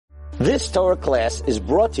This Torah class is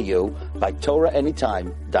brought to you by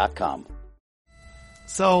TorahAnytime.com.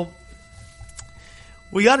 So,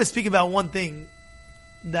 we got to speak about one thing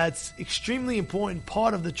that's extremely important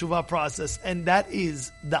part of the Teshuvah process, and that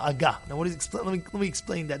is da'agah. Now, let me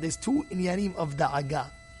explain that. There's two inyanim of da'agah.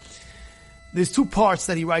 There's two parts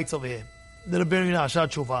that he writes over here that are bearing Ashar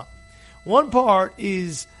Teshuvah. One part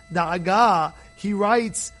is da'agah. He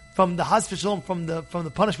writes from the Chas v'Shalom, from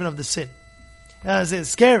the punishment of the sin. And it's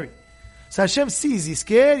scary. So Hashem sees he's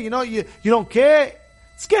scared. You don't care.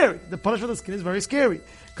 It's scary. The punishment of the sin is very scary.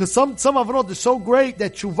 Because some avarot are so great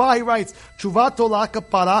that Teshuvah, he writes, Teshuvah tola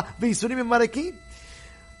kapara v'yisurim imarakim.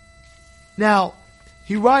 Now,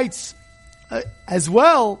 he writes as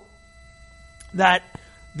well that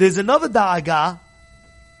there's another da'agah.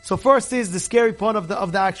 So first is the scary part of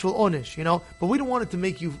the actual onish, but we don't want it to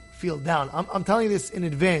make you feel down. I'm telling you this in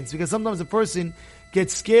advance because sometimes a person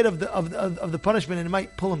gets scared of the punishment and it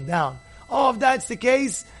might pull him down. Oh, if that's the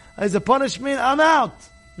case, as a punishment, I'm out.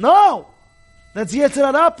 No! That's Yetzer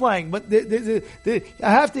Hara playing. But I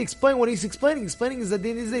have to explain what he's explaining. Explaining is that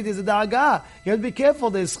there's a da'agah. You have to be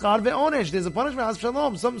careful. There's schar ve'onesh. There's a punishment, has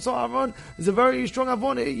shalom. Some avon is a very strong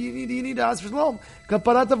avon. You need has shalom.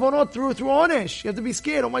 Kaparat avonot through onesh. You have to be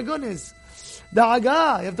scared. Oh my goodness.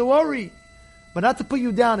 Da'agah. You have to worry. But not to put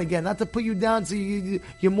you down again. Not to put you down so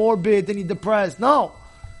you're morbid and you're depressed. No.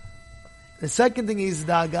 The second thing is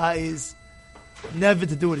da'agah is never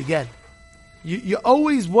to do it again. You're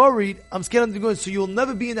always worried, I'm scared I'm going to, so you'll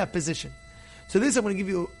never be in that position. So this, I'm going to give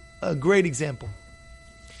you a great example.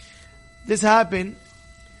 This happened,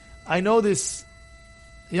 I know this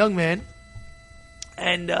young man,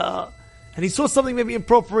 and he saw something maybe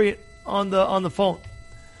inappropriate on the phone.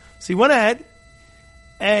 So he went ahead,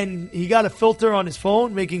 and he got a filter on his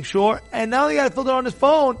phone, making sure, and now he got a filter on his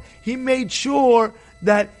phone, he made sure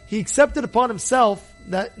that he accepted upon himself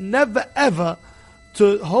that never ever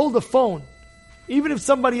to hold the phone, even if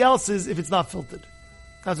somebody else's, if it's not filtered.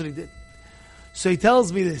 That's what he did. So he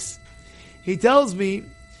tells me this. He tells me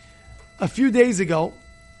a few days ago,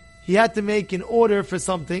 he had to make an order for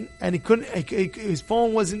something, and he couldn't, his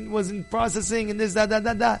phone wasn't processing, and this,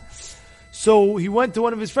 that. So he went to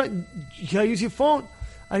one of his friends, can I use your phone?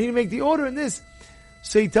 I need to make the order and this.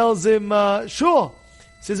 So he tells him, sure.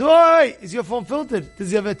 He says, all right, is your phone filtered?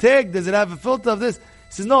 Does it have a tag? Does it have a filter of this? He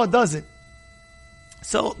says, no, it doesn't.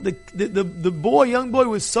 So the young boy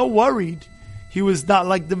was so worried. He was not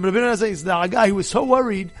like the Rabbeinu says, the guy. He was so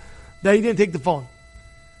worried that he didn't take the phone.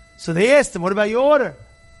 So they asked him, "What about your order?"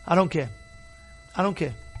 I don't care.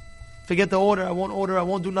 Forget the order. I won't order. I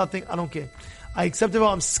won't do nothing. I don't care. I accept it.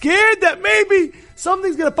 I'm scared that maybe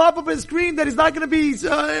something's going to pop up on the screen that is not going to be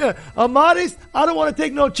modest. I don't want to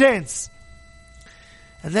take no chance.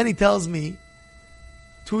 And then he tells me,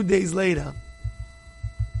 2 days later,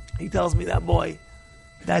 he tells me that boy.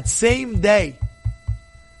 That same day,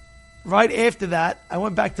 right after that, I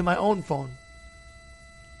went back to my own phone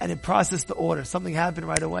and it processed the order. Something happened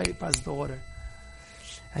right away, it processed the order.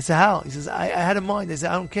 I said, how? He says, I had a mind. I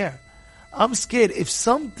said, I don't care. I'm scared if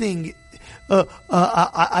something,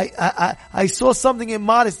 I saw something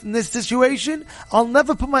immodest in this situation,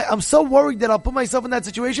 I'm so worried that I'll put myself in that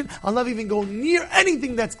situation, I'll never even go near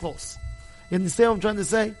anything that's close. You understand what I'm trying to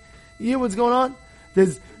say? You hear what's going on?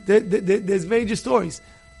 There's major stories.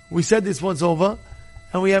 We said this once over,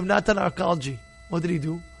 and we have Natan Arkalji. What did he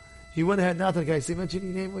do? He went ahead, Natan, can I mention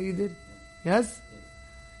your name, what you did? Yes?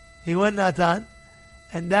 He went, Natan,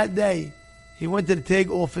 and that day, he went to the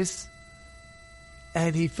tag office,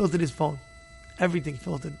 and he filtered his phone. Everything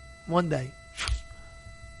filtered. One day.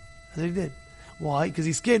 That's what he did. Why? Because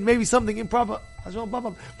he's scared maybe something improper.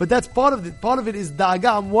 But that's part of it. Part of it is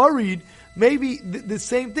da'agah. I'm worried maybe the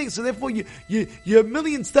same thing. So therefore, you're a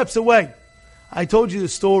million steps away. I told you the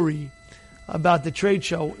story about the trade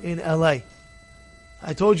show in LA.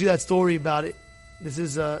 I told you that story about it. This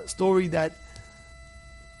is a story the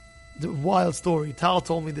wild story. Tal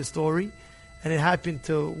told me this story, and it happened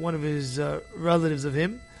to one of his relatives of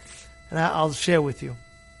him, and I'll share with you.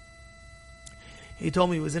 He told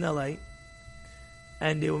me he was in LA,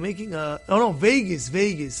 and they were making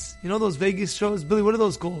Vegas. You know those Vegas shows? Billy, what are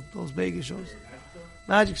those called? Those Vegas shows?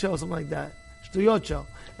 Magic show, something like that. Shtuyot show.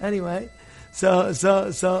 Anyway, so it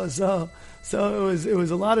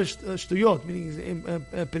was a lot of shtuyot, meaning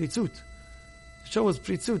peritzut. The show was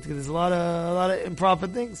peritzut because there's a lot of improper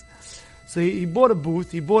things. So he bought a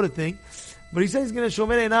booth, he bought a thing, but he said he's going to show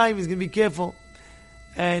me he's going to be careful.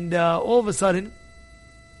 And all of a sudden,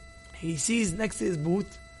 he sees next to his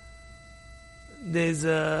booth, there's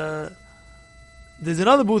another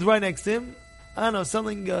booth right next to him. I don't know,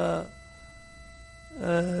 selling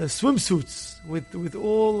swimsuits with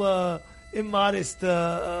all immodest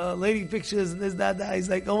lady pictures and this, that. He's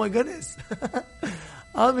like, oh my goodness,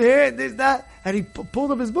 I'm here and this, that. And he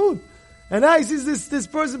pulled up his booth. And now he sees this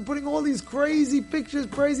person putting all these crazy pictures,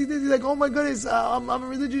 crazy things. He's like, oh my goodness, I'm a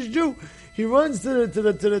religious Jew. He runs to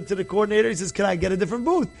the coordinator. He says, can I get a different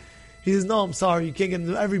booth? He says, no, I'm sorry, you can't get,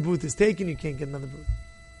 every booth is taken, you can't get another booth.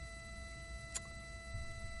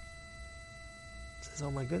 He says, oh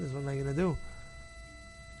my goodness, what am I going to do?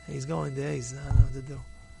 And he's going there, he says, I don't know what to do.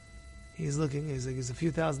 He's looking, he's like, it's a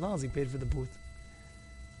few $1,000s he paid for the booth.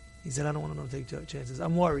 He said, I don't want to take chances.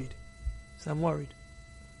 I'm worried. He said, I'm worried.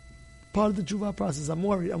 Part of the Teshuvah process, I'm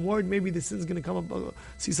worried. I'm worried maybe the sin's going to come up,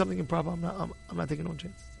 see something improper. I'm not taking no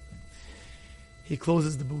chances. He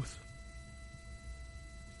closes the booth.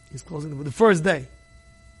 He's closing the booth. The first day.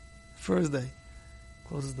 Closes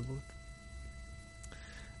the booth.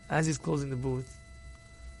 As he's closing the booth,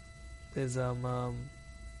 there's like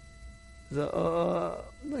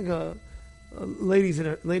a lady in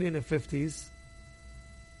her 50s,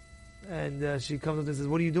 and she comes up and says,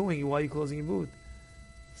 "What are you doing? Why are you closing your booth?"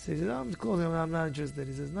 He says, "I'm closing. I'm not interested."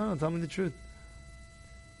 He says, "No, tell me the truth."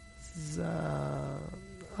 He says,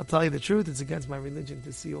 I'll tell you the truth, it's against my religion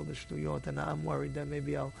to see all the shtuyot, and I'm worried that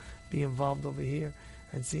maybe I'll be involved over here,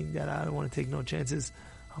 and seeing that I don't want to take no chances,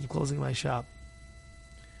 I'm closing my shop.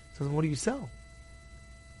 So what do you sell?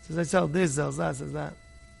 He says, I sell this, sells that, says that.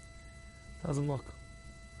 Tells him, look,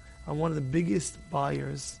 I'm one of the biggest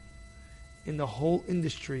buyers in the whole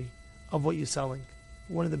industry of what you're selling.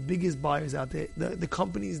 One of the biggest buyers out there. The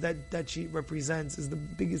companies that she represents is the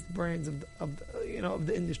biggest brands of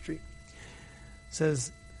the industry.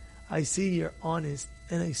 Says, I see you're honest,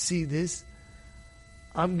 and I see this.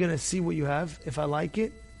 I'm going to see what you have. If I like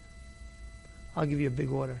it, I'll give you a big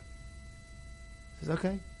order. He says,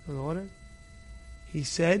 okay, an order. He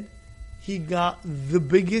said he got the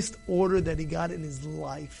biggest order that he got in his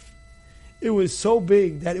life. It was so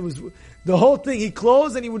big that it was the whole thing. He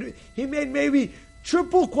closed and he made maybe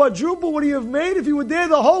triple, quadruple what he would have made if he were there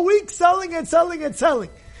the whole week selling and selling and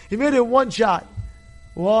selling. He made it in one shot.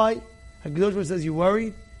 Why? HaKadosh Baruch Hu says, you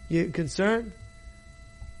worried? You concerned?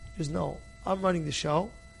 Just know, I'm running the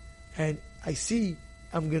show, and I see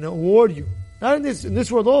I'm going to award you. Not in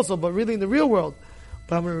this world also, but really in the real world.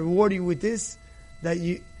 But I'm going to reward you with this, that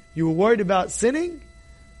you were worried about sinning,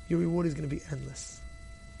 your reward is going to be endless.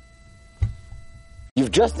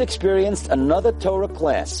 You've just experienced another Torah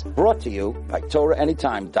class brought to you by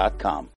TorahAnytime.com.